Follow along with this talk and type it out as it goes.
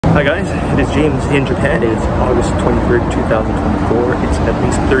Hi guys, it is James in Japan. It is August 23rd, 2024. It's at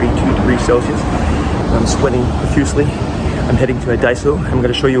least 32 degrees Celsius. I'm sweating profusely. I'm heading to a Daiso. I'm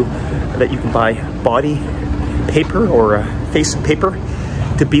going to show you that you can buy body paper or face paper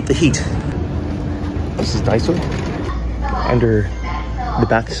to beat the heat. This is Daiso. Under the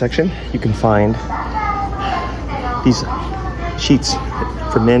bath section, you can find these sheets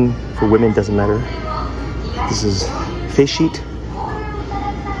for men, for women, doesn't matter. This is face sheet.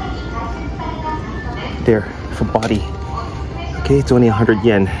 There for body. Okay, it's only 100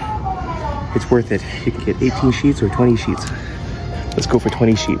 yen. It's worth it. You can get 18 sheets or 20 sheets. Let's go for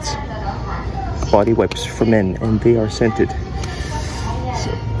 20 sheets. Body wipes for men, and they are scented.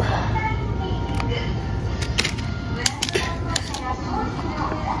 So.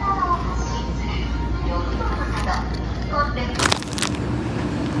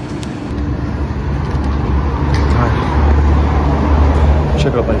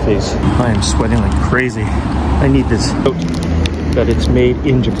 Check out my face. I am sweating like crazy. I need this note that it's made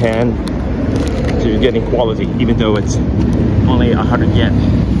in Japan. So you're getting quality, even though it's only 100 yen.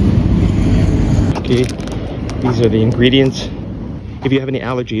 Okay, these are the ingredients. If you have any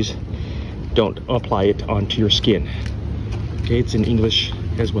allergies, don't apply it onto your skin. Okay, it's in English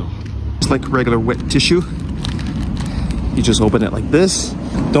as well. It's like regular wet tissue. You just open it like this.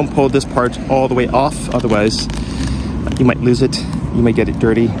 Don't pull this part all the way off, otherwise you might lose it. You might get it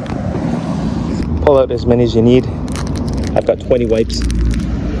dirty. Pull out as many as you need. I've got 20 wipes.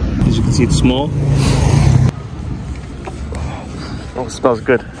 As you can see, it's small. Oh, it smells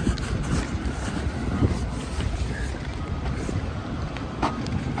good.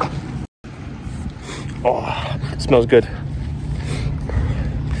 Oh, it smells good.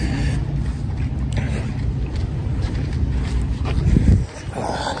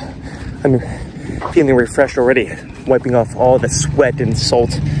 I'm feeling refreshed already, wiping off all the sweat and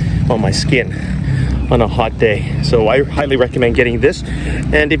salt on my skin on a hot day. So I highly recommend getting this.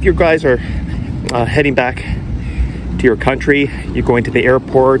 And if you guys are heading back to your country, you're going to the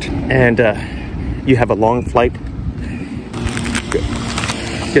airport, and you have a long flight,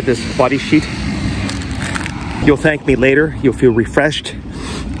 get this body sheet. You'll thank me later. You'll feel refreshed.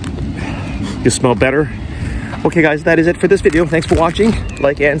 You'll smell better. Okay guys, that is it for this video. Thanks for watching.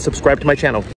 Like and subscribe to my channel.